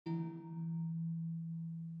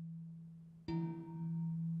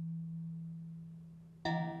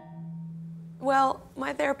Well,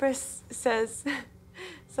 my therapist says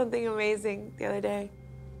something amazing the other day.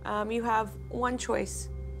 You have one choice,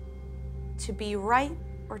 to be right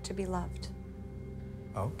or to be loved.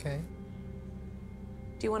 Okay.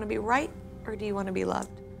 Do you want to be right or do you want to be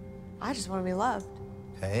loved? I just want to be loved.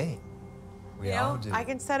 Hey, we all do. I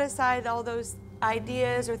can set aside all those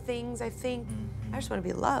ideas or things I think. I just want to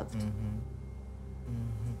be loved.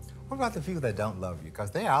 What about the people that don't love you?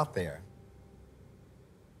 Because they're out there.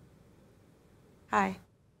 Hi.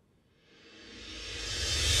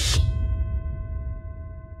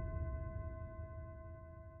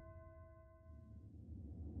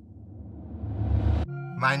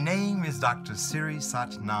 My name is Dr. Siri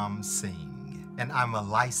Satnam Singh, and I'm a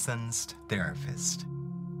licensed therapist.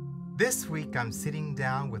 This week, I'm sitting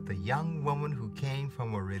down with a young woman who came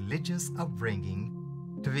from a religious upbringing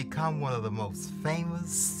to become one of the most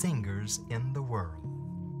famous singers in the world.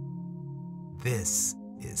 This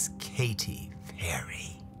is Katy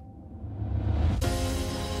Perry.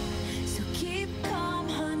 So keep calm,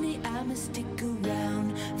 honey, I'ma stick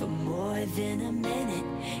around for more than a minute.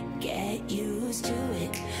 Get used to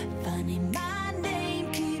it. Funny, my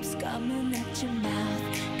name keeps coming at your mouth,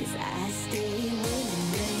 'cause I stay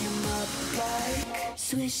winning, name up like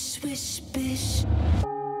swish, swish, bish.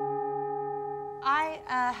 I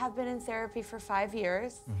have been in therapy for 5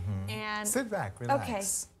 years, and Sit back, relax. okay.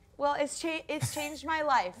 Well, it's changed my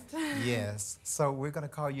life. Yes. So we're going to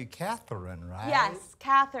call you Katheryn, right? Yes,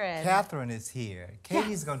 Katheryn. Katheryn is here.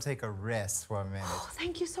 Katy's going to take a rest for a minute. Oh,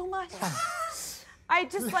 thank you so much. I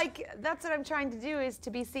just that's what I'm trying to do, is to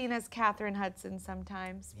be seen as Katheryn Hudson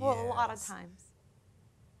sometimes. Well, a lot of Yes. times.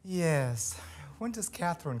 Yes. When does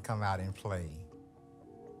Katheryn come out and play?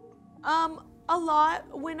 A lot.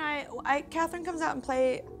 When Katheryn comes out and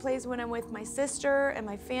plays when I'm with my sister and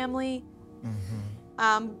my family.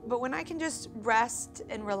 But when I can just rest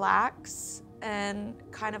and relax and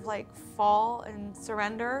kind of like fall and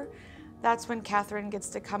surrender, that's when Katheryn gets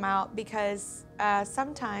to come out, because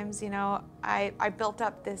sometimes, I built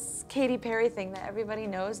up this Katy Perry thing that everybody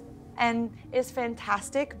knows and is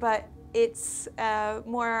fantastic, but it's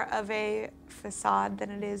more of a facade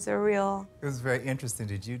than it is a real. It was very interesting.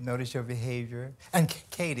 Did you notice your behavior? And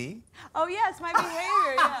Katy. Oh, yes, my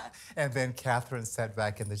behavior, yeah. And then Katheryn sat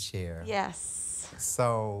back in the chair. Yes.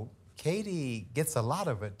 So Katy gets a lot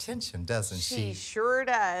of attention, doesn't she? She sure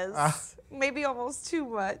does. Maybe almost too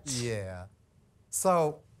much. Yeah.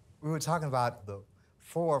 So we were talking about the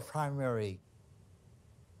 4 primary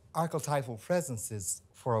archetypal presences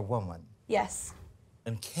for a woman. Yes.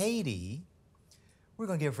 And Katy, we're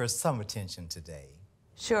going to give her some attention today,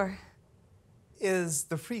 Sure. is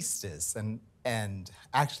the priestess and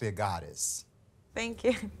actually a goddess. Thank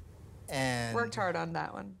you. And Worked hard on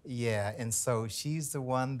that one. yeah, and so she's the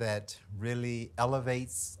one that really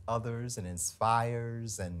elevates others and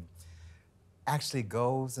inspires and actually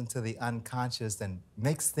goes into the unconscious and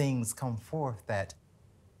makes things come forth that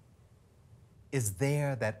is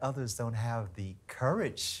there that others don't have the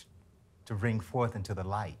courage to bring forth into the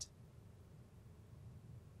light.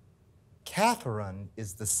 Katheryn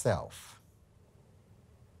is the self.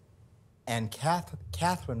 And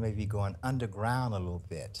Katheryn may be going underground a little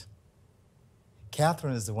bit.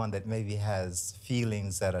 Katheryn is the one that maybe has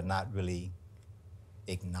feelings that are not really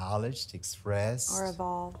acknowledged, expressed. Or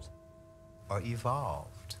evolved. Or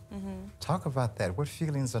evolved. Talk about that. What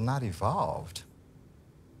feelings are not evolved?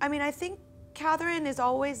 I mean, I think Katheryn is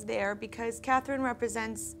always there because Katheryn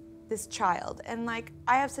represents this child. And I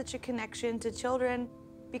have such a connection to children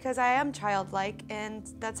because I am childlike,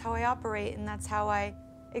 and that's how I operate, and that's how I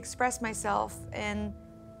express myself in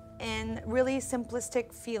really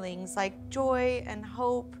simplistic feelings like joy and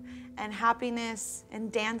hope and happiness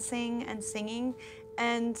and dancing and singing.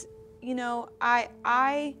 And,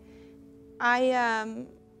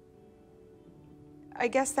 I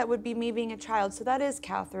guess that would be me being a child. So that is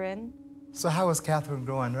Katheryn. So how was Katheryn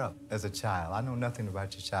growing up as a child? I know nothing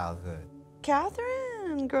about your childhood.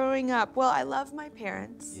 Katheryn growing up, well, I love my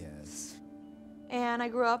parents. Yes. And I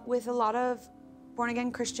grew up with a lot of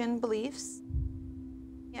born-again Christian beliefs.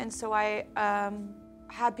 And so I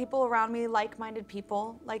had people around me, like-minded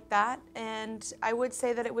people like that. And I would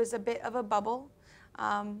say that it was a bit of a bubble,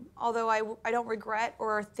 although I don't regret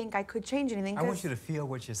or think I could change anything. I want you to feel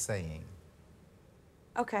what you're saying.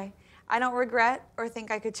 Okay. I don't regret or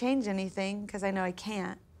think I could change anything because I know I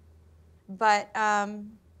can't. But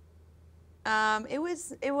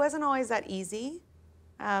it wasn't always that easy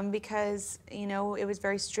because, it was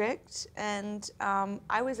very strict. And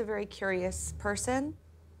I was a very curious person.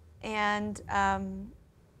 And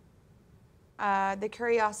the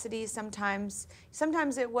curiosity sometimes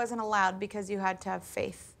it wasn't allowed because you had to have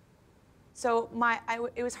faith. So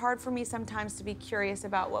it was hard for me sometimes to be curious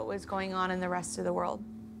about what was going on in the rest of the world.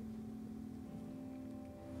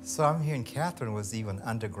 So I'm hearing Katheryn was even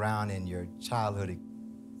underground in your childhood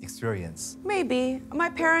experience. Maybe. My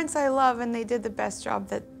parents I love, and they did the best job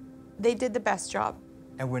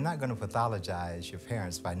And we're not going to pathologize your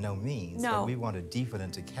parents by no means. No. But we want to deepen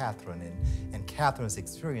into Katheryn and Katheryn's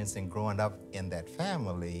experience in growing up in that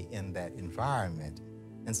family, in that environment.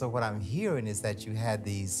 And so what I'm hearing is that you had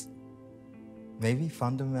these maybe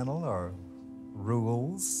fundamental or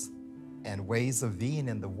rules and ways of being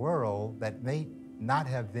in the world that may not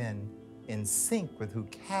have been in sync with who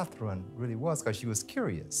Katheryn really was, because she was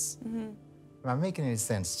curious. Am I making any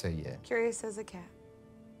sense to you? Curious as a cat.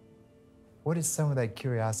 What did some of that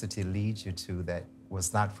curiosity lead you to that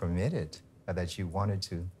was not permitted, or that you wanted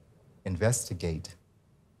to investigate?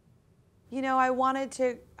 You know, I wanted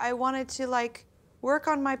to like work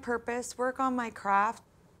on my purpose, work on my craft,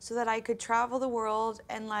 so that I could travel the world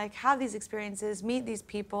and like have these experiences, meet these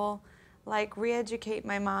people, like re-educate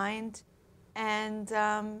my mind. And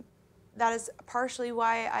that is partially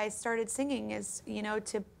why I started singing, is, you know,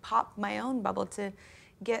 to pop my own bubble, to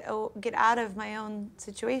get out of my own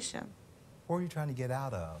situation. What were you trying to get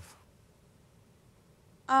out of?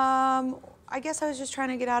 I guess I was just trying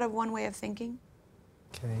to get out of one way of thinking.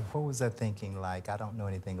 Okay, what was that thinking like? I don't know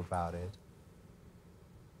anything about it.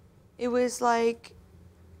 It was like,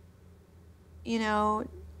 you know,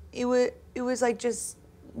 it was like just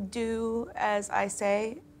do as I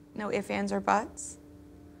say, no ifs, ands, or buts.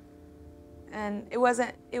 And it was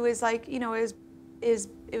like, you know, it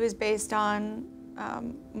was based on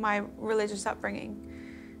my religious upbringing.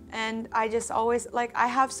 And I just always, like, I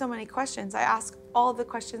have so many questions. I ask all the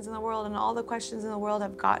questions in the world, and all the questions in the world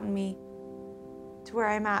have gotten me to where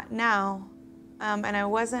I'm at now. And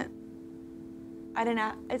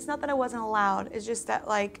it's not that I wasn't allowed, it's just that,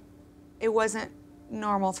 like, it wasn't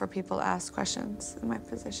normal for people to ask questions in my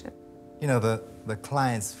position. You know, the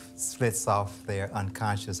client splits off their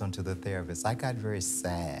unconscious onto the therapist. I got very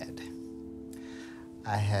sad.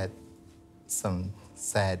 I had some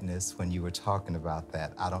sadness when you were talking about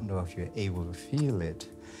that. I don't know if you're able to feel it,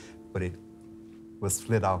 but it was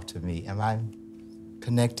split off to me. Am I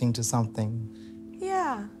connecting to something?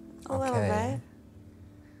 Yeah, a little bit.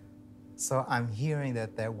 So I'm hearing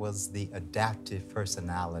that there was the adaptive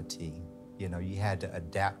personality. You know, you had to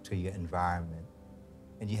adapt to your environment,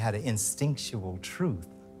 and you had an instinctual truth.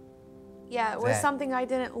 Yeah, it was something I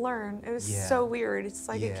didn't learn. It was so weird. It's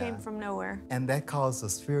like it came from nowhere. And that caused a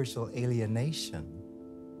spiritual alienation,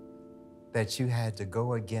 that you had to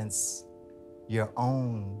go against your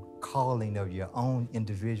own calling of your own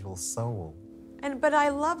individual soul. But I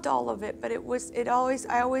loved all of it, but I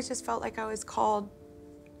always just felt like I was called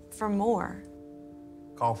for more.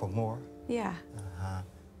 Call for more? Yeah.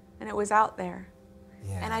 And it was out there.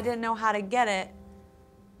 Yeah. And I didn't know how to get it.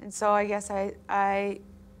 And so I guess I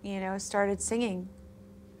you know, started singing.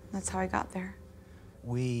 That's how I got there.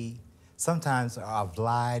 We sometimes are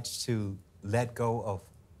obliged to let go of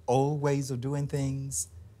old ways of doing things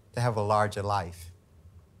to have a larger life.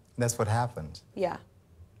 And that's what happened. Yeah.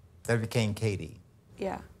 That became Katy.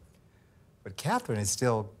 Yeah. But Katheryn is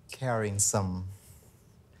still carrying some...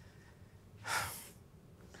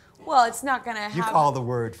 Well, it's not gonna happen. You call the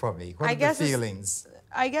word for me. What are the feelings?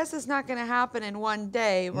 I guess it's not gonna happen in one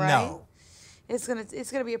day, right? No. It's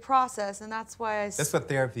gonna be a process, and that's why That's what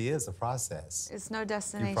therapy is, a process. It's no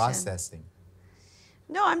destination. You're processing.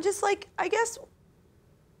 No, I'm just like, I guess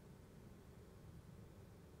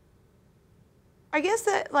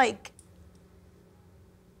that, like,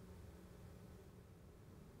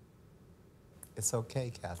 it's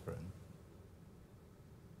okay, Katheryn.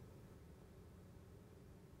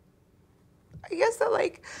 I guess that,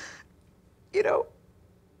 like, you know,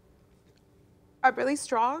 I'm really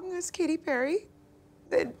strong as Katy Perry.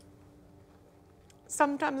 Then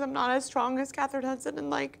sometimes I'm not as strong as Katheryn Hudson, and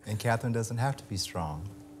like. And Katheryn doesn't have to be strong.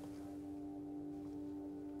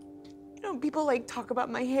 You know, people like talk about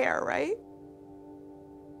my hair, right?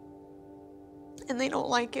 And they don't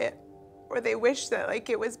like it, or they wish that like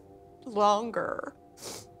it was longer.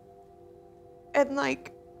 And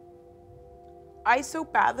like, I so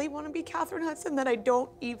badly want to be Katheryn Hudson that I don't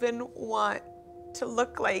even want to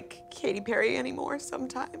look like Katy Perry anymore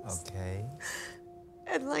sometimes. Okay.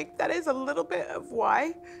 And like, that is a little bit of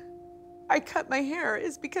why I cut my hair,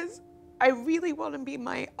 is because I really want to be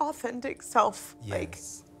my authentic self,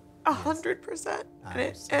 Yes. like 100%.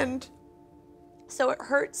 And so it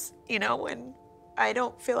hurts, you know, when I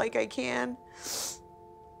don't feel like I can.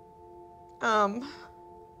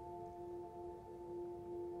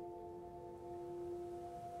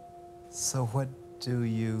 So what do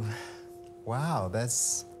you Wow,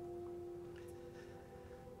 that's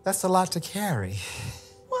a lot to carry.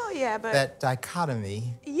 Well, yeah, but That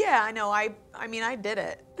dichotomy. yeah, I know. I mean, I did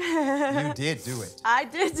it. You did do it. I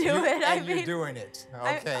did do it. And you're doing it.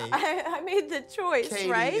 Okay. I made the choice, Katy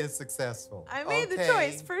right? is successful. I made the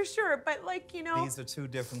choice for sure, but like, you know. These are two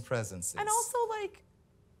different presences. And also, like,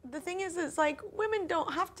 the thing is like, women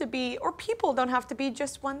don't have to be, or people don't have to be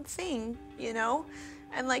just one thing, you know?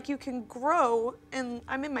 And like, you can grow, and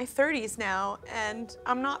I'm in my 30s now, and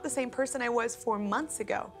I'm not the same person I was 4 months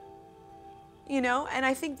ago, you know? And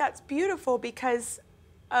I think that's beautiful because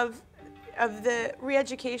of the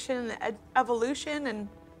re-education and the evolution, and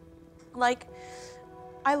like,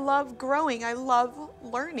 I love growing, I love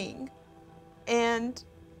learning, and,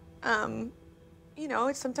 you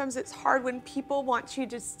know, sometimes it's hard when people want you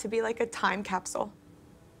just to be like a time capsule.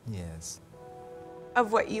 Yes.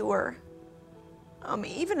 Of what you were.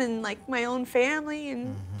 Even in like my own family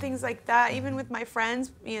and things like that, even with my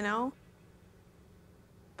friends, you know.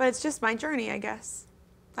 But it's just my journey, I guess.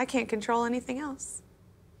 I can't control anything else.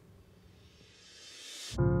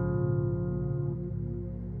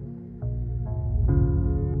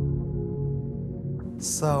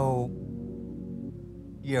 So,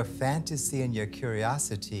 your fantasy and your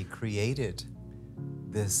curiosity created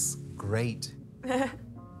this great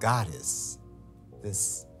goddess.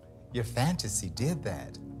 Your fantasy did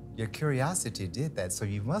that. Your curiosity did that. So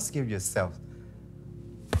you must give yourself,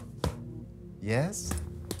 yes?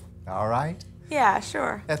 All right? Yeah,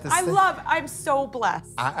 sure. I'm so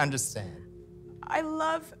blessed. I understand. I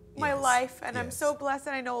love my life, and I'm so blessed,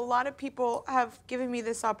 and I know a lot of people have given me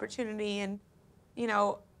this opportunity, and, you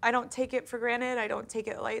know, I don't take it for granted. I don't take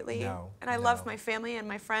it lightly. And I love my family and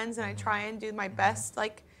my friends, and I try and do my best.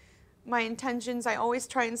 Like, my intentions, I always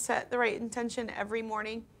try and set the right intention every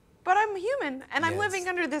morning. But I'm human, and I'm living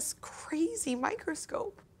under this crazy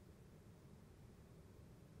microscope.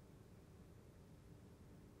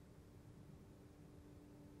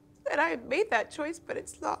 And I made that choice, but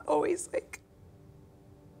it's not always like.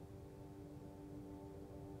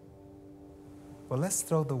 Well, let's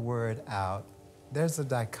throw the word out. There's a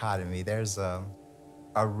dichotomy. There's a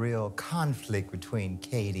real conflict between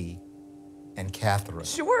Katy and Katheryn.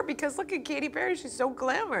 Sure, because look at Katy Perry. She's so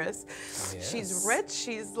glamorous. Yes. She's rich,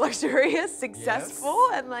 she's luxurious, successful,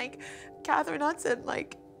 and like Katheryn Hudson,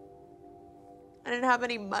 like, I didn't have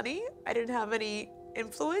any money. I didn't have any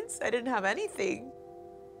influence. I didn't have anything.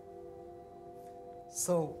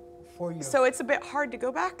 So So it's a bit hard to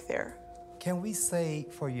go back there. Can we say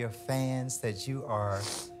for your fans that you are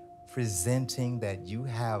presenting that you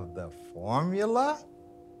have the formula?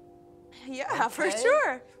 Yeah, for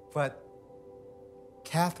sure. But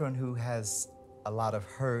Katheryn, who has a lot of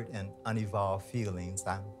hurt and unevolved feelings,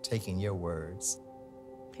 I'm taking your words.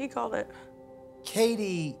 He called it.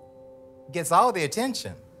 Katy gets all the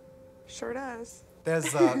attention. Sure does.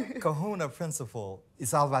 There's a kahuna principle.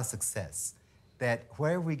 It's all about success. That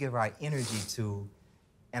where we give our energy to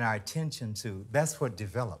and our attention to, that's what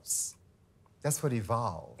develops. That's what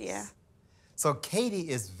evolves. Yeah. So Katy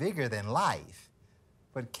is bigger than life,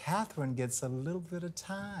 but Katheryn gets a little bit of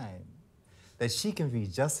time that she can be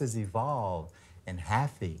just as evolved and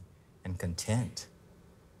happy and content.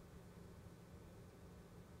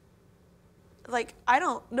 Like, I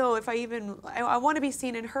don't know if I want to be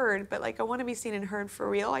seen and heard, but like, I want to be seen and heard for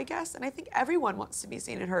real, I guess. And I think everyone wants to be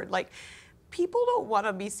seen and heard. Like, people don't want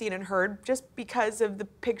to be seen and heard just because of the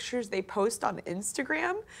pictures they post on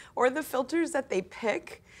Instagram or the filters that they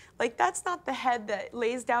pick. Like, that's not the head that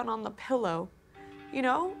lays down on the pillow, you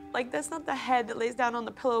know? Like, that's not the head that lays down on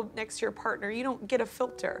the pillow next to your partner. You don't get a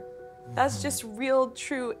filter. That's just real,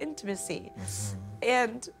 true intimacy.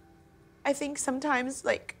 And I think sometimes,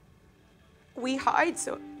 like, we hide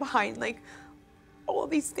so behind, like, all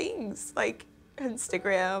these things, like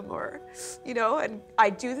Instagram or, you know, and I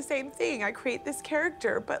do the same thing. I create this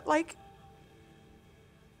character, but like,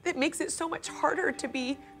 it makes it so much harder to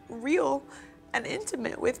be real and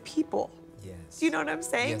intimate with people. Yes. Do you know what I'm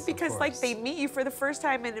saying? Yes, because like, they meet you for the first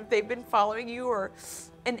time, and if they've been following you or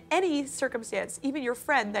in any circumstance, even your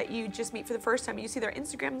friend that you just meet for the first time, you see their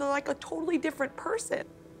Instagram, they're like a totally different person.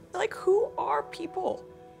 They're like, who are people?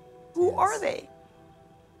 Who are they?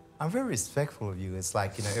 I'm very respectful of you. It's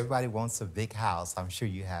like, you know, everybody wants a big house. I'm sure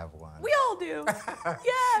you have one. We all do.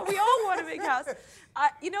 Yeah, we all want a big house.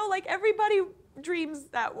 You know, like, everybody dreams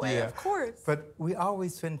that way, of course. But we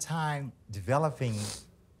always spend time developing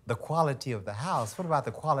the quality of the house. What about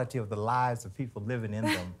the quality of the lives of people living in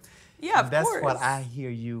them? Yeah, and of that's course. what I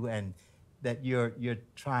hear you and that you're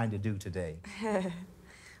trying to do today.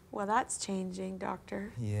 Well, that's changing,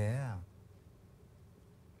 doctor. Yeah.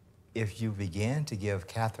 if you began to give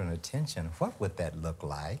Katheryn attention, what would that look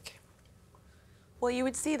like? Well, you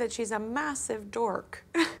would see that she's a massive dork.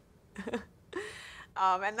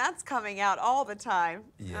 And that's coming out all the time.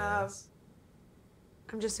 Yes.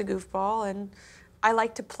 I'm just a goofball, and I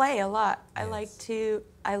like to play a lot. Yes.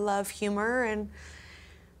 I love humor, and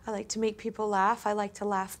I like to make people laugh. I like to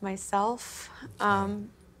laugh myself. Okay.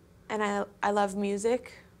 And I love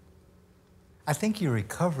music. I think you're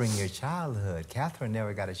recovering your childhood. Katheryn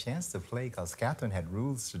never got a chance to play because Katheryn had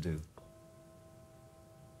rules to do.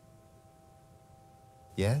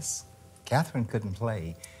 Yes? Katheryn couldn't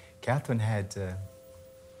play. Katheryn had to,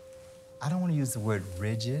 I don't want to use the word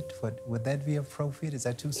rigid, but would that be appropriate? Is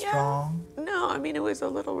that too strong? No, I mean, it was a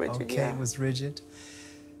little rigid, Okay, yeah. it was rigid.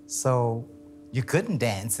 So you couldn't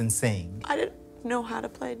dance and sing. I didn't know how to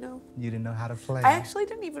play, no. You didn't know how to play. I actually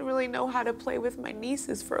didn't even really know how to play with my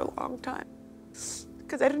nieces for a long time,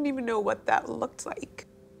 because I didn't even know what that looked like.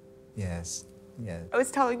 Yes, yes. I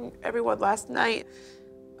was telling everyone last night,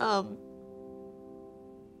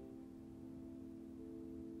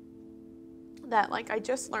 that like I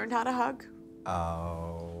just learned how to hug,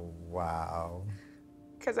 Oh, wow.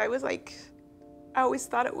 because I was like, I always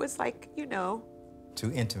thought it was like, you know,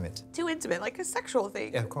 Too intimate. too intimate, like a sexual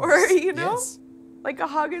thing. Of course. Or, you know, Yes. like a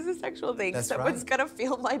hug is a sexual thing. That's Someone's right. gonna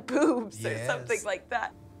feel my boobs or something Yes. like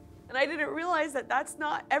that. And I didn't realize that that's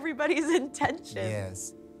not everybody's intention.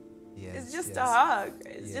 Yes. Yes. It's just yes. a hug.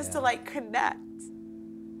 It's just to Yeah. like connect.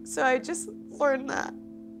 So I just learned that.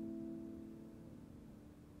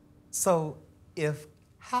 So,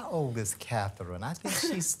 how old is Katheryn? I think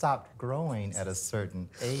she stopped growing at a certain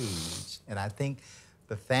age. And I think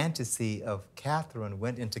the fantasy of Katheryn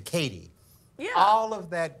went into Katy. Yeah. All of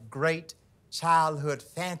that great childhood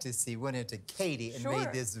fantasy went into Katy and Sure.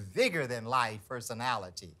 made this bigger-than-life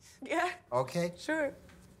personality. Yeah. Okay? Sure.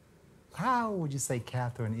 How old would you say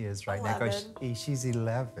Katheryn is right now? 'Cause 11. she's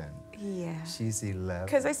 11. Yeah. She's 11.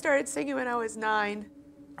 Because I started singing when I was 9.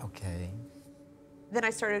 Okay. Then I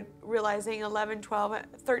started realizing 11, 12,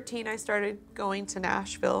 13, I started going to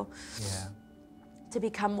Nashville Yeah. to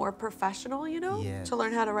become more professional, you know, Yes. to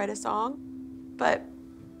learn how to write a song. But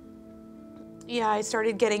yeah, I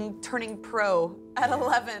started turning pro at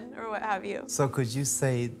 11 or what have you. So could you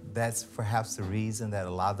say that's perhaps the reason that a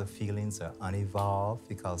lot of the feelings are unevolved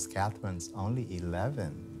because Katheryn's only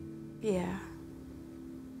 11? Yeah.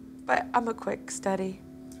 But I'm a quick study.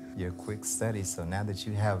 You're a quick study, so now that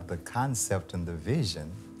you have the concept and the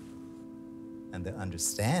vision and the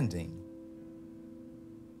understanding,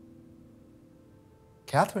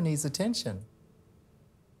 Katheryn needs attention.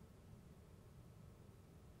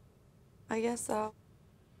 I guess so.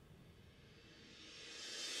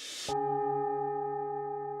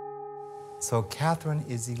 So Katheryn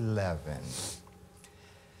is 11.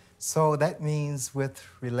 So that means with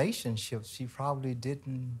relationships, she probably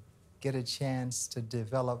didn't get a chance to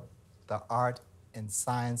develop the art and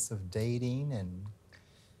science of dating and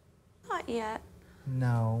Not yet.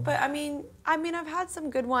 no. But I mean, I've had some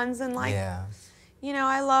good ones, and like, yeah. you know,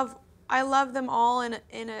 I love them all in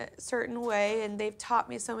a certain way, and they've taught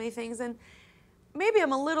me so many things. And maybe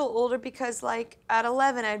I'm a little older because like at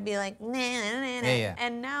 11 I'd be like, nah, nah, nah, nah. Yeah.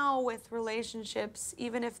 And now with relationships,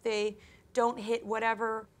 even if they don't hit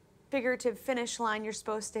whatever figurative finish line you're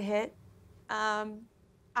supposed to hit,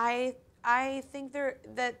 I think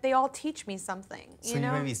that they all teach me something. So you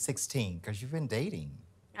know, you may be 16 because you've been dating.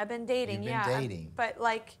 I've been dating, You've been yeah. dating. But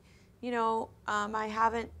like, you know, I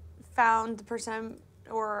haven't found the person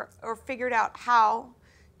or figured out how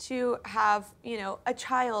to have, you know, a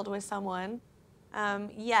child with someone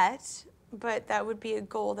yet. But that would be a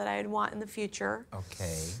goal that I'd want in the future.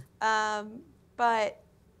 Okay. But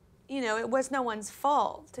you know, it was no one's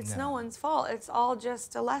fault. It's no No. one's fault. It's all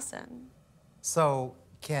just a lesson. So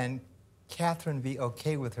can Katheryn be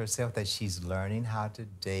okay with herself that she's learning how to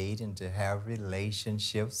date and to have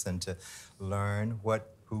relationships and to learn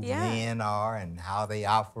who Yeah. men are and how they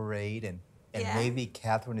operate and Yeah. maybe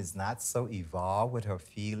Katheryn is not so evolved with her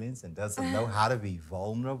feelings and doesn't know how to be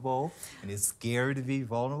vulnerable and is scared to be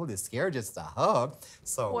vulnerable, is scared just to hug.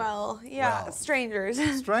 So Well, yeah, well, strangers.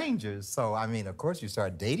 strangers. So I mean, of course you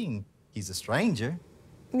start dating, he's a stranger.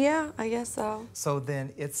 Yeah, I guess so. So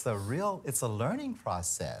then it's a learning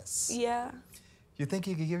process. Yeah. You think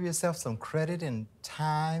you could give yourself some credit and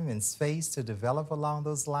time and space to develop along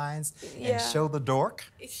those lines Yeah. and show the dork?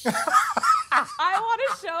 I want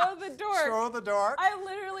to show the dork. Show the dork? I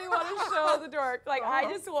literally want to show the dork. Like, I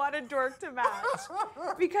just want a dork to match.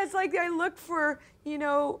 Because, like, I look for, you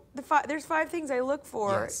know, there's 5 things I look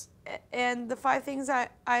for. Yes. And the 5 things I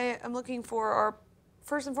am looking for are,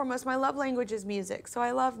 first and foremost, my love language is music. So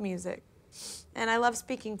I love music. And I love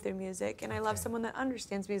speaking through music, and I love someone that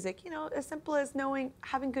understands music. You know, as simple as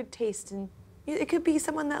having good taste, and it could be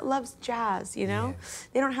someone that loves jazz, you know? Yes.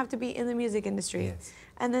 They don't have to be in the music industry. Yes.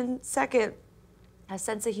 And then second, a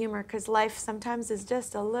sense of humor, because life sometimes is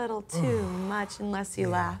just a little too much unless you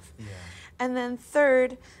laugh. Yeah. And then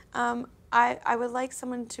third, I would like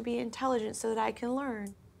someone to be intelligent so that I can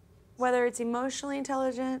learn. Whether it's emotionally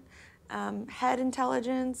intelligent, head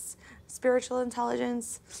intelligence, spiritual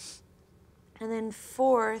intelligence. And then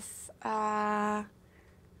fourth,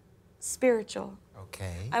 spiritual.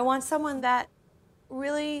 Okay. I want someone that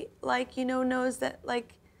really, like, you know, knows that,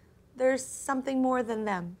 like, there's something more than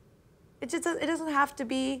them. It doesn't have to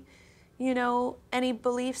be, you know, any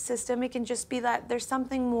belief system. It can just be that there's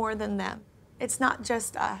something more than them. It's not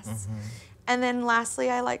just us. And then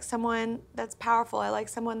lastly, I like someone that's powerful. I like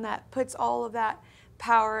someone that puts all of that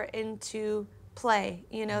power into play,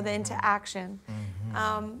 you know, into action.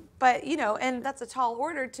 But, you know, and that's a tall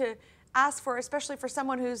order to ask for, especially for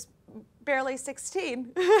someone who's barely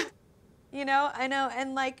 16. You know, I know,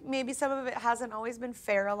 and like maybe some of it hasn't always been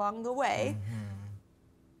fair along the way.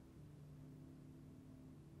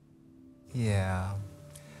 Yeah.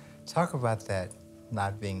 Talk about that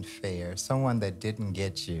not being fair. Someone that didn't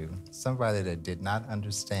get you, somebody that did not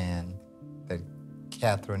understand that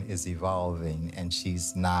Katheryn is evolving and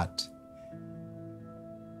she's not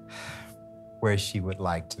where she would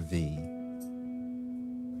like to be.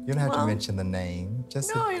 You don't have to mention the name.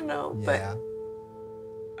 Just No, I know, yeah.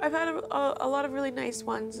 but I've had a lot of really nice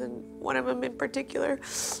ones, and one of them in particular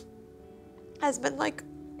has been like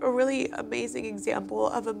a really amazing example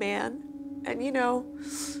of a man and, you know,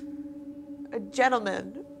 a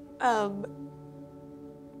gentleman. I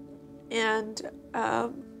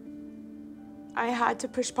had to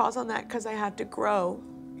push pause on that because I had to grow.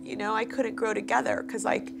 You know, I couldn't grow together because,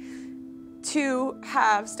 like, two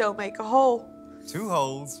halves don't make a whole. Two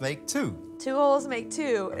holes make two. Two holes make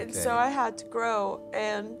two. Okay. And so I had to grow.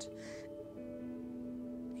 And,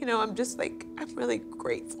 you know, I'm just like, I'm really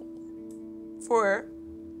grateful for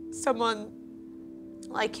someone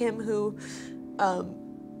like him who,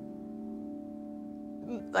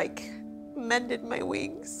 like, mended my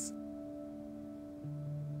wings.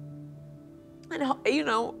 And, you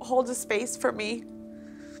know, holds a space for me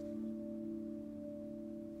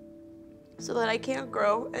so that I can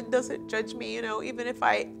grow and doesn't judge me, you know, even if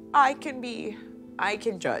I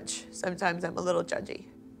can judge. Sometimes I'm a little judgy.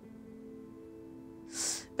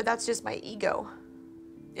 But that's just my ego.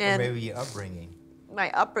 And or maybe your upbringing. my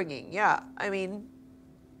upbringing, yeah. I mean,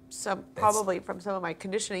 probably from some of my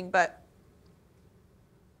conditioning, but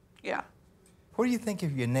yeah. What do you think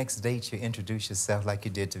if your next date you introduce yourself like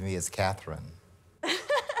you did to me as Katheryn?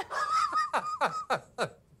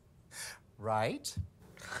 Right?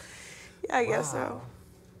 Yeah, I guess so.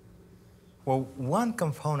 Well, one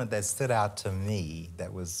component that stood out to me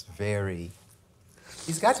that was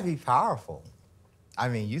he's got to be powerful. I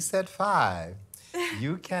mean, you said 5.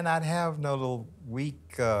 You cannot have no little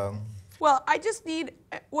weak... Well, I just need,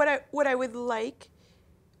 what I would like,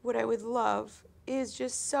 what I would love is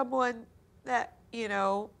just someone that, you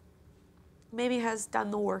know, maybe has done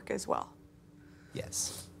the work as well.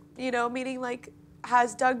 Yes. You know, meaning like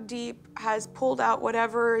has dug deep, has pulled out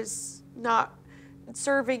whatever is not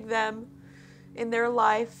serving them in their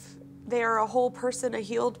life. They are a whole person, a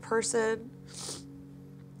healed person.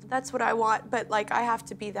 That's what I want, but like I have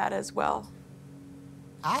to be that as well.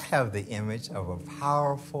 I have the image of a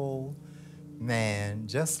powerful man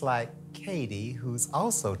just like Katy, who's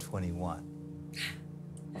also 21.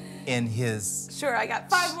 In his... Sure, I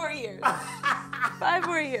got 5 more years. 5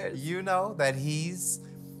 more years. You know that he's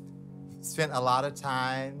spent a lot of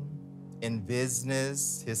time in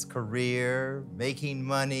business, his career, making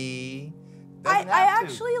money. I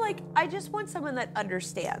actually like, I just want someone that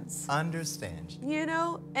understands. Understand. You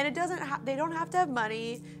know, and it doesn't, they don't have to have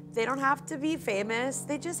money. They don't have to be famous.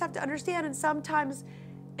 They just have to understand. And sometimes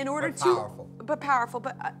in order But to, powerful. but powerful,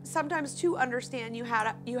 but sometimes to understand, you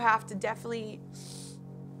have to definitely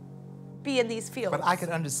be in these fields. But I could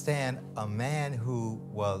understand a man who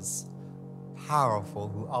was powerful,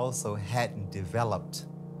 who also hadn't developed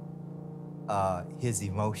his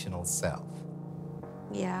emotional self.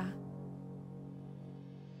 Yeah.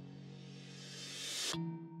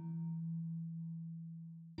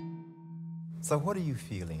 So what are you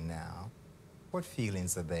feeling now? What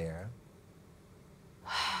feelings are there?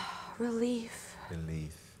 Relief.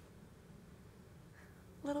 Relief.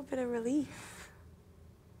 A little bit of relief.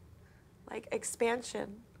 Like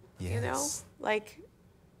expansion. Yes. You know? Like,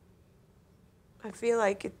 I feel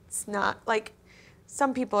like it's not, like,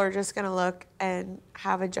 some people are just gonna look and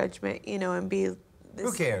have a judgment, you know, and be this...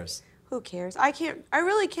 Who cares? who cares? I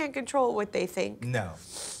really can't control what they think. No.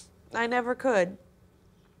 I never could.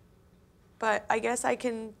 But I guess I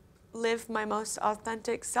can live my most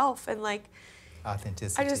authentic self, and like,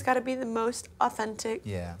 Authenticity. I just got to be the most authentic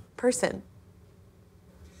person.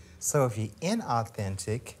 So if you're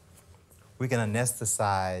inauthentic, we're going to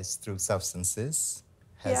anesthetize through substances.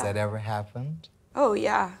 Has that ever happened? Oh,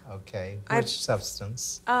 yeah. Okay. Which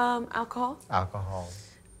substance? Alcohol. Alcohol.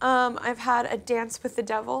 I've had a dance with the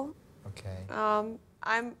devil. Okay.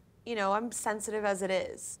 I'm sensitive as it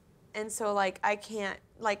is. And so, like, I can't,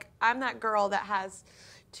 like, I'm that girl that has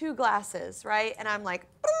 2 glasses, right? And I'm like,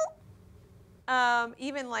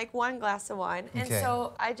 even like 1 glass of wine. And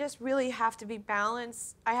so I just really have to be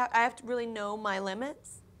balanced. I have to really know my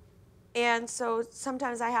limits. And so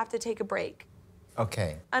sometimes I have to take a break.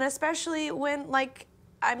 Okay. And especially when, like,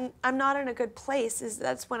 I'm not in a good place,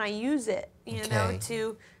 that's when I use it, you know,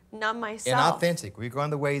 to numb myself. Inauthentic. We're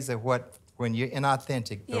going the ways of when you're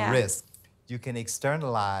inauthentic, the risk. You can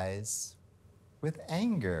externalize with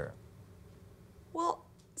anger. Well,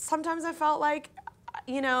 sometimes I felt like,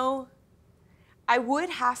 you know, I would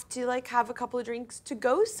have to, like, have a couple of drinks to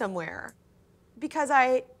go somewhere because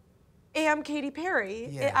I am Katy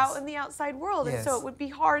Perry out in the outside world. And so it would be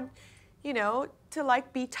hard, you know, to,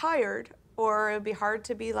 like, be tired, or it would be hard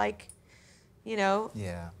to be, like, you know.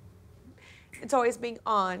 Yeah. It's always being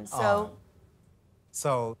on, so.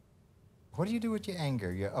 So what do you do with your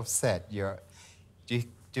anger? You're upset. Do you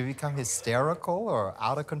become hysterical or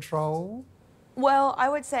out of control? Well, I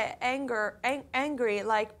would say angry,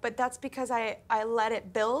 like, but that's because I let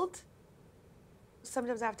it build.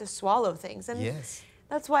 Sometimes I have to swallow things, and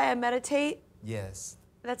that's why I meditate. Yes.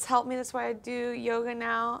 That's helped me. That's why I do yoga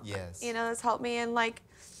now. Yes. You know, that's helped me. And, like,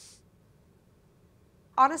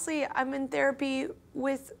 honestly, I'm in therapy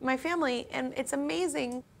with my family, and it's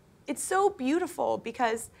amazing. It's so beautiful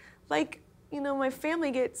because, like, you know, my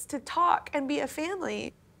family gets to talk and be a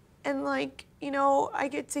family. And, like, you know, I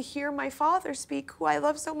get to hear my father speak, who I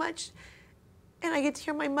love so much. And I get to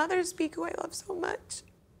hear my mother speak, who I love so much.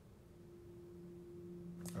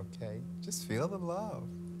 Okay. Just feel the love.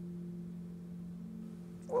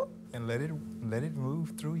 Well, and let it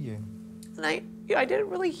move through you. And I didn't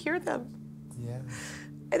really hear them. Yeah.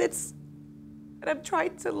 And I'm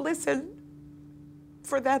trying to listen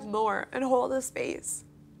for them more and hold a space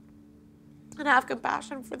and have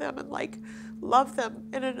compassion for them and, like, love them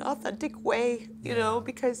in an authentic way, you know,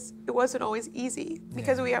 because it wasn't always easy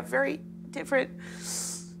because we have very different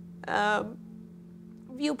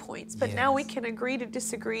viewpoints, but now we can agree to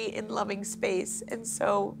disagree in loving space. And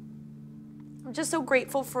so I'm just so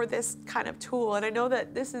grateful for this kind of tool. And I know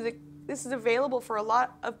that this is available for a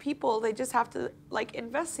lot of people. They just have to, like,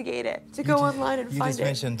 investigate it, to go online and find it. You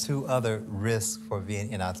just mentioned 2 other risks for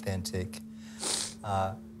being inauthentic.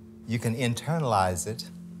 You can internalize it,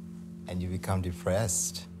 and you become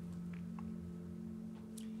depressed.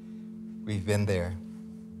 We've been there.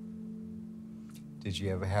 Did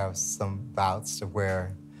you ever have some bouts to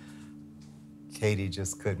where Katy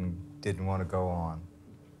just didn't want to go on?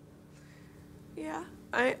 Yeah,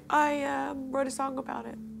 I wrote a song about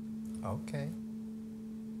it. Okay.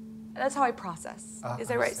 That's how I process, is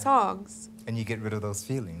I write songs. And you get rid of those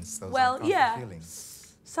feelings, those uncomfortable feelings.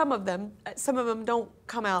 Some of them don't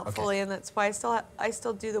come out fully, and that's why I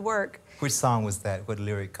still do the work. Which song was that? What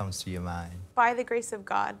lyric comes to your mind? By the grace of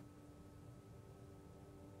God.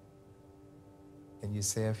 Can you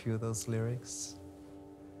say a few of those lyrics?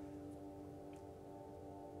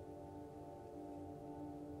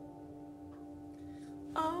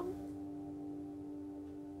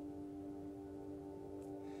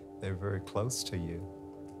 They're very close to you.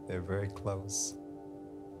 They're very close.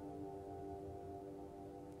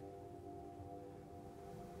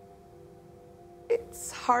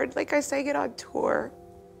 It's hard, like I sang it on tour,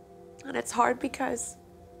 and it's hard because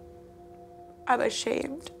I'm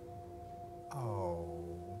ashamed.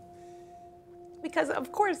 Oh. Because,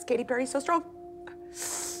 of course, Katy Perry's so strong.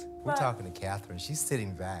 We're talking to Katheryn. She's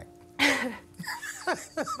sitting back.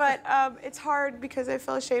 But it's hard because I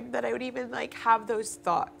feel ashamed that I would even, like, have those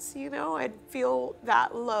thoughts, you know? I'd feel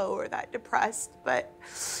that low or that depressed, but...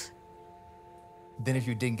 Then if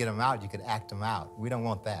you didn't get them out, you could act them out. We don't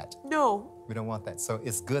want that. No. We don't want that. So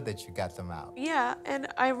it's good that you got them out. Yeah, and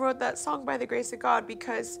I wrote that song by the grace of God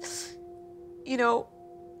because, you know,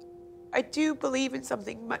 I do believe in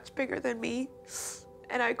something much bigger than me,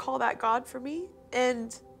 and I call that God for me.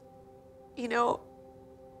 And, you know,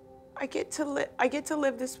 I get to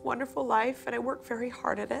live this wonderful life, and I work very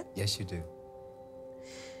hard at it. Yes, you do.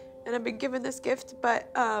 And I've been given this gift,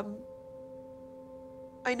 but I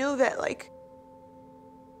know that, like,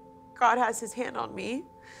 God has his hand on me,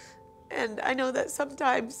 And I know that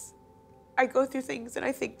sometimes I go through things and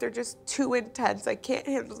I think they're just too intense. I can't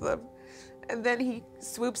handle them. And then he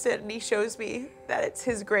swoops in and he shows me that it's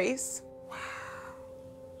his grace.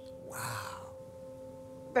 Wow.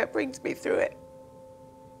 That brings me through it.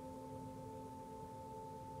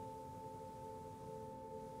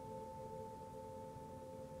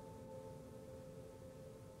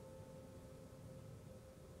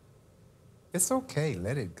 It's okay,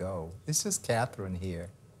 let it go. It's just Katheryn here.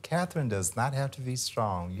 Katheryn does not have to be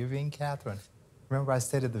strong. You're being Katheryn. Remember I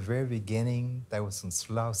said at the very beginning there was some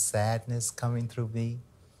slow sadness coming through me?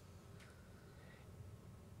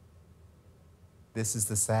 This is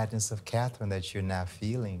the sadness of Katheryn that you're now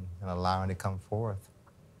feeling and allowing to come forth.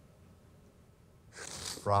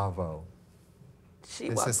 Bravo. She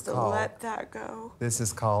wants to let that go. This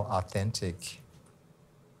is called authentic.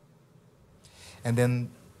 And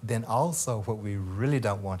then also what we really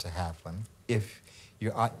don't want to happen, if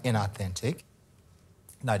you're inauthentic,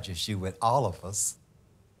 not just you, but all of us,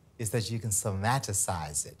 is that you can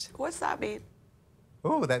somaticize it. What's that mean?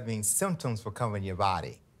 Oh, that means symptoms will come in your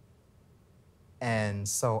body. And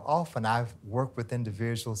so often I've worked with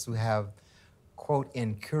individuals who have, quote,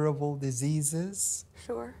 incurable diseases.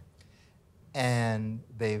 Sure. And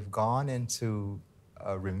they've gone into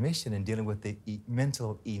remission in dealing with the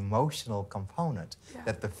mental, emotional component,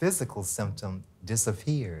 that the physical symptom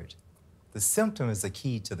disappeared. The symptom is the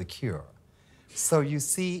key to the cure. So you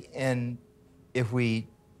see, if we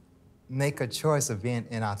make a choice of being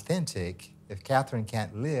inauthentic, if Katheryn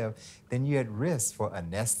can't live, then you're at risk for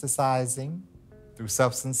anesthetizing through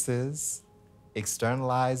substances,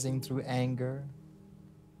 externalizing through anger,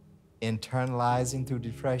 internalizing through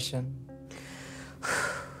depression.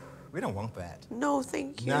 We don't want that. No,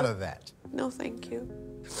 thank you. None of that. No, thank you.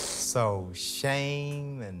 So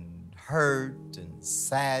shame and hurt and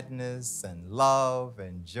sadness and love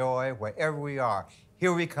and joy, wherever we are,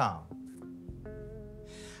 here we come.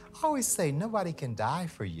 I always say nobody can die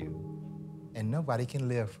for you and nobody can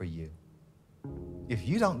live for you. If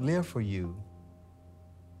you don't live for you,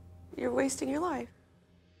 you're wasting your life.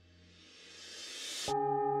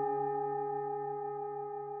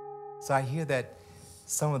 So I hear that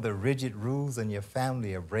some of the rigid rules in your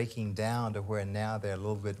family are breaking down to where now they're a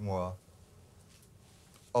little bit more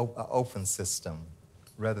open system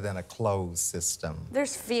rather than a closed system.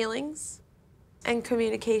 There's feelings and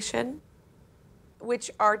communication, which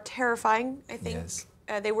are terrifying, I think. Yes.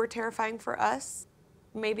 They were terrifying for us,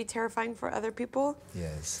 maybe terrifying for other people.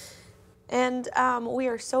 Yes. And we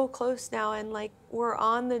are so close now, and like we're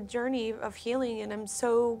on the journey of healing, and I'm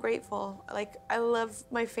so grateful. Like, I love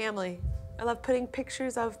my family. I love putting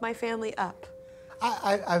pictures of my family up.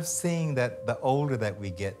 I've seen that the older that we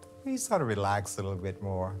get, we sort of relax a little bit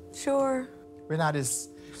more. Sure. We're not as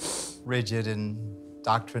rigid and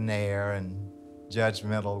doctrinaire and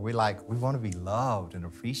judgmental. We want to be loved and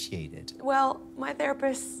appreciated. Well, my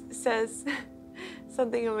therapist says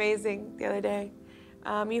something amazing the other day.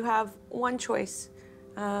 You have one choice,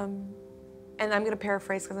 and I'm going to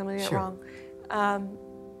paraphrase because I'm going to get it wrong.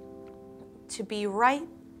 To be right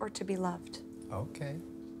or to be loved. Okay.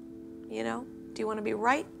 You know, do you want to be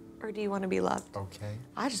right or do you want to be loved? Okay.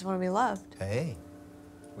 I just want to be loved. Hey,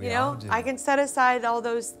 we you all know, do. I can set aside all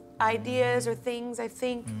those ideas or things I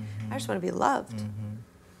think. I just want to be loved.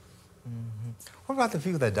 What about the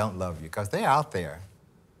people that don't love you? Because they're out there.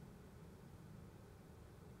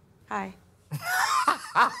 Hi.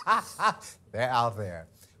 They're out there.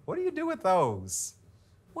 What do you do with those?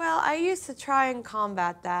 Well, I used to try and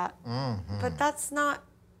combat that, but that's not,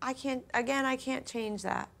 I can't change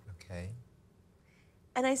that. Okay.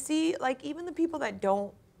 And I see, like, even the people that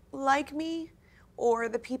don't like me or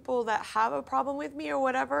the people that have a problem with me or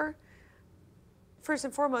whatever, first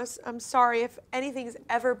and foremost, I'm sorry if anything's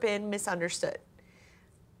ever been misunderstood.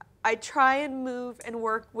 I try and move and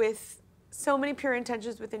work with so many pure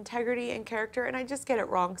intentions with integrity and character, and I just get it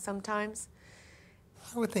wrong sometimes.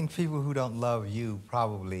 I would think people who don't love you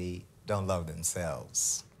probably don't love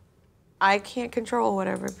themselves. I can't control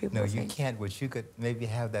whatever people No, think. you can't, but you could maybe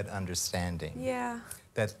have that understanding. Yeah.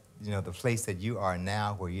 That, you know, the place that you are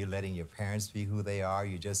now where you're letting your parents be who they are,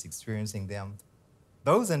 you're just experiencing them,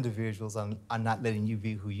 those individuals are not letting you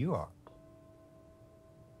be who you are.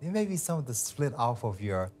 There may be some of the split off of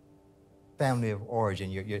your family of origin,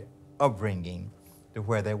 your upbringing, to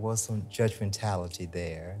where there was some judgmentality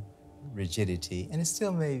there, rigidity, and it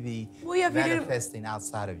still may be manifesting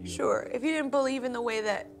outside of you. Sure. If you didn't believe in the way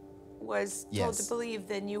that was told to Yes. believe,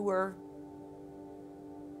 then you were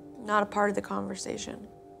not a part of the conversation.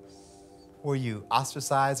 Were you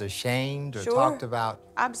ostracized or shamed or Sure. talked about?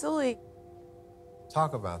 Absolutely.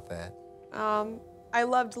 Talk about that. I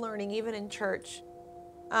loved learning, even in church.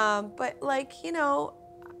 But like, you know,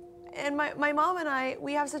 and my mom and I,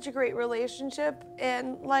 we have such a great relationship.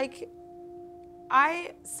 And like,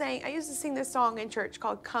 I used to sing this song in church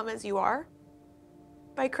called Come As You Are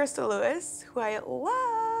by Crystal Lewis, who I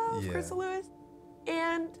love, Yeah. Crystal Lewis.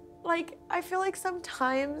 And like, I feel like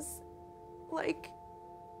sometimes, like,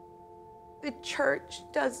 the church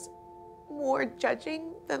does more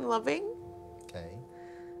judging than loving. Okay.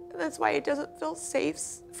 And that's why it doesn't feel safe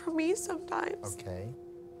for me sometimes. Okay.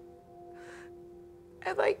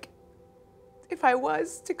 And like, if I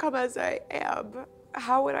was to come as I am,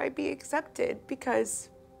 how would I be accepted? Because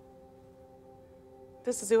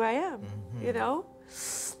this is who I am, you know?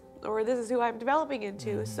 Or this is who I'm developing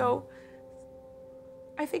into. So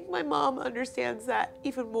I think my mom understands that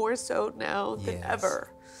even more so now than Yes.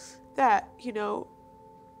 ever. That, you know,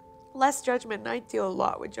 less judgment. And I deal a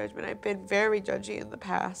lot with judgment. I've been very judgy in the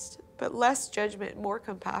past. But less judgment, more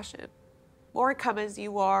compassion. More come as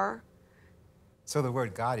you are. So the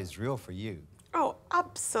word God is real for you. Oh,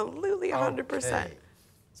 absolutely, 100%. Okay.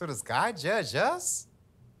 So does God judge us?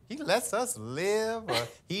 He lets us live, or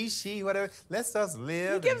he, she, whatever, lets us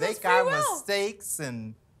live and gives us make free our will. mistakes,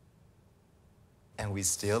 and we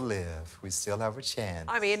still live. We still have a chance.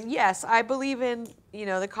 I mean, yes, I believe in, you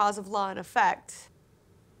know, the cause of law and effect.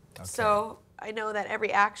 Okay. So I know that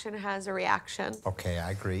every action has a reaction. Okay,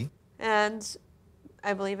 I agree. And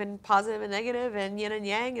I believe in positive and negative and yin and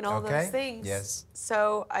yang and all Okay, those things. yes.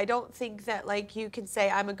 So I don't think that, like, you can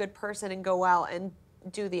say I'm a good person and go out and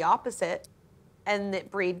do the opposite and it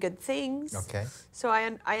breed good things. Okay. So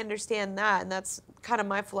I understand that, and that's kind of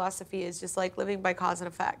my philosophy, is just like living by cause and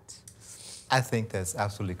effect. I think that's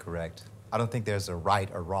absolutely correct. I don't think there's a right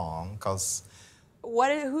or wrong, because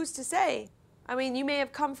Who's to say? I mean, you may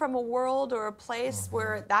have come from a world or a place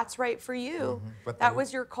where that's right for you. But that there-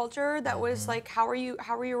 was your culture. That was like, how were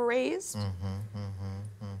you raised?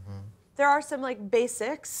 There are some like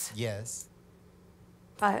basics, yes,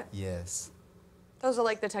 but yes, those are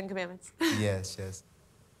like the 10 Commandments. yes, yes.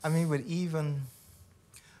 I mean, but even,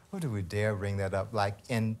 what do we dare bring that up? Like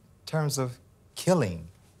in terms of killing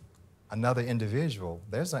another individual,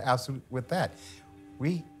 there's no absolute with that.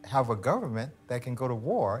 We have a government that can go to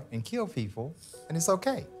war and kill people, and it's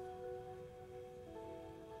okay.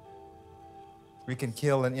 We can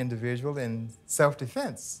kill an individual in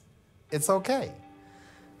self-defense. It's okay.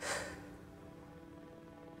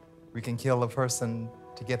 We can kill a person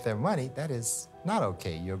to get their money. That is not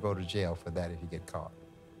okay. You'll go to jail for that if you get caught.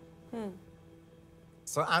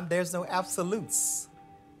 So there's no absolutes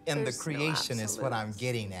in There's the no creation is what I'm absolutes.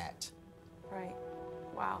 getting at. Right.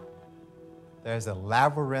 Wow. There's a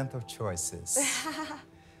labyrinth of choices.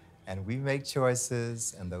 And we make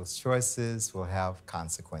choices, and those choices will have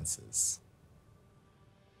consequences.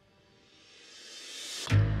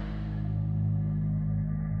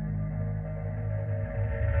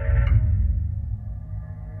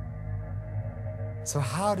 So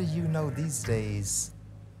how do you know these days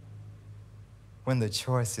when the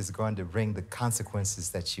choice is going to bring the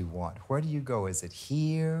consequences that you want? Where do you go? Is it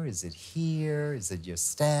here? Is it here? Is it your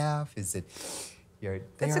staff? Is it your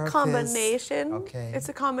therapist? It's a combination. Okay. It's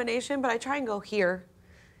a combination, but I try and go here.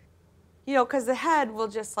 You know, because the head will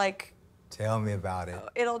just like, Tell me about it.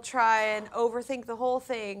 it'll try and overthink the whole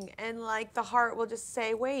thing. And like the heart will just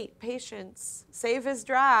say, wait, patience, save his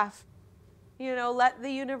draft. You know, let the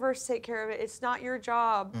universe take care of it. It's not your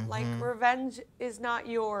job. Like revenge is not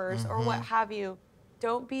yours, or what have you.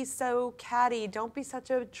 Don't be so catty. Don't be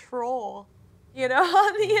such a troll, you know,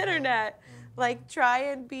 on the internet. Like try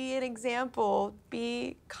and be an example,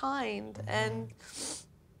 be kind. And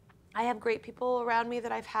I have great people around me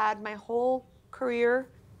that I've had my whole career.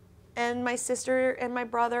 And my sister and my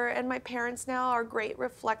brother and my parents now are great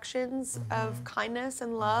reflections of kindness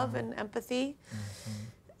and love and empathy.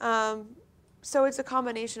 So it's a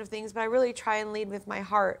combination of things, but I really try and lead with my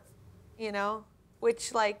heart, you know,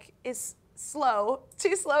 which like is slow,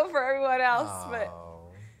 too slow for everyone else, but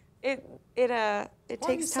it Why takes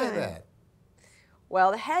do you say time. that?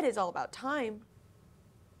 Well, the head is all about time.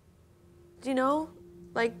 Do you know?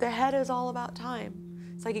 Like the head is all about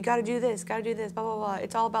time. It's like you got to do this, blah blah blah.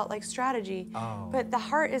 It's all about like strategy. Oh. But the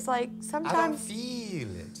heart is like I don't sometimes feel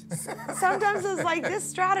it. sometimes it's like this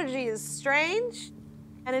strategy is strange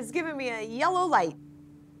and it's giving me a yellow light.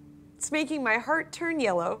 It's making my heart turn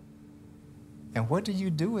yellow. And what do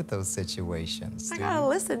you do with those situations? I Do gotta you-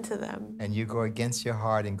 listen to them. And you go against your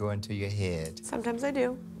heart and go into your head. Sometimes I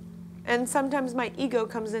do. And sometimes my ego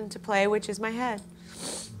comes into play, which is my head.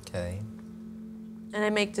 Okay. And I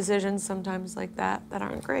make decisions sometimes like that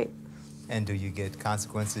aren't great. And do you get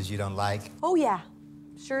consequences you don't like? Oh yeah,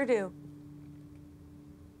 sure do.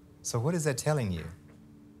 So what is that telling you?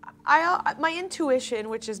 My intuition,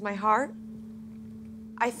 which is my heart,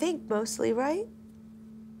 I think mostly, right?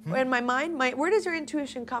 And my mind, where does your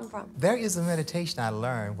intuition come from? There is a meditation I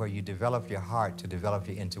learned where you develop your heart to develop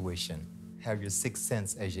your intuition. Have your sixth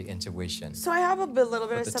sense as your intuition. So I have a little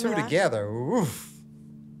bit But of the some two of that. together, oof.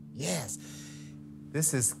 Yes.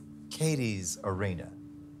 This is Katy's arena.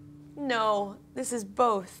 No, this is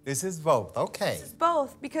both. This is both, okay. This is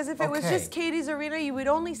both, because if it was Okay. just Katy's arena, you would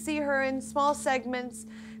only see her in small segments,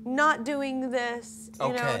 not doing this, you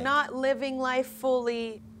know, Okay. not living life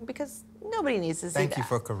fully, because nobody needs to see Thank that. you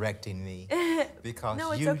for correcting me. Because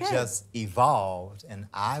No, it's you okay. just evolved and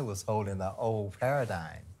I was holding the old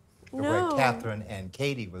paradigm. No. Where Katheryn and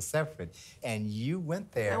Katy were separate. And you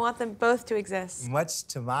went there. I want them both to exist. Much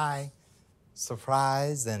to my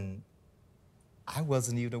surprise, and I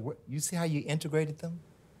wasn't even aware. You see how you integrated them?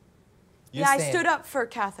 You're Yeah, I saying stood up for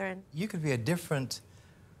Katheryn. You could be a different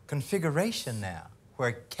configuration now,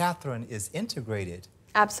 where Katheryn is integrated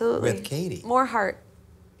Absolutely. with Katy. More heart.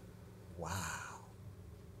 Wow.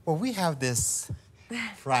 Well, we have this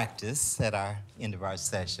practice at our end of our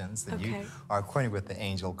sessions, and you Okay. are acquainted with the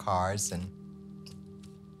angel cards, and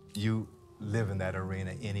you live in that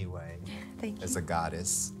arena anyway. Thank you. As a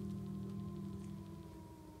goddess.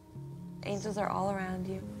 Angels are all around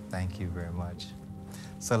you. Thank you very much.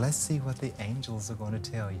 So let's see what the angels are going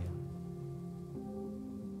to tell you.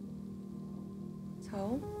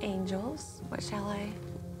 So, angels, what shall I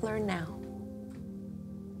learn now?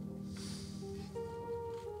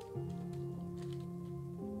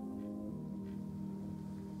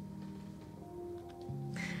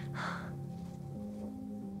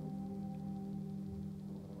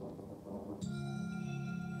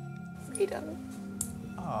 Freedom.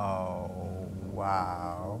 Oh,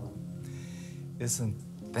 wow. Isn't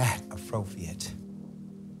that appropriate?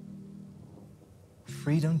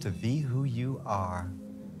 Freedom to be who you are.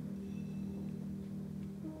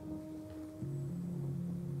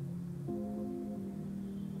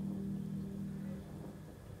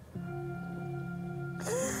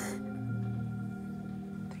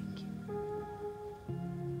 Thank you.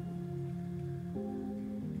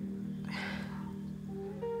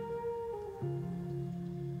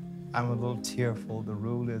 I'm a little tearful. The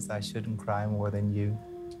rule is I shouldn't cry more than you.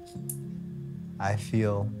 I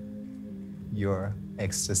feel your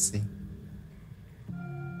ecstasy.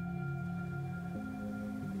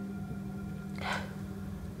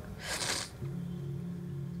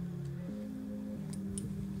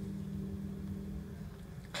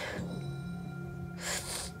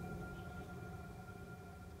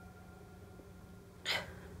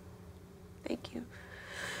 Thank you.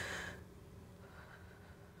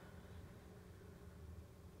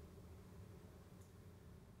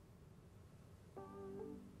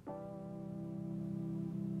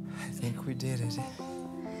 I think we did it.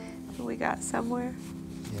 We got somewhere.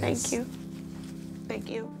 Yes. Thank you. Thank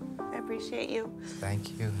you. I appreciate you.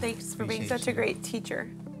 Thank you. Thanks for being Appreciate such a you. great teacher.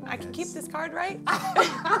 I can keep Yes. this card, right?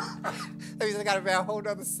 That means I gotta buy a whole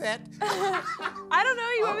other set. I don't know.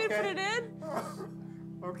 You want me to put Okay. it in?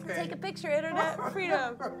 Okay. Take a picture, Internet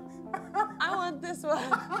Freedom. I want this one.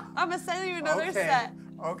 I'm gonna send you another Okay. set.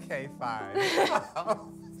 Okay, fine.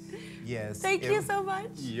 Yes. Thank you so much.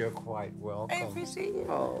 You're quite welcome. I appreciate you.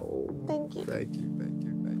 Oh, Thank you. Thank you. Thank you.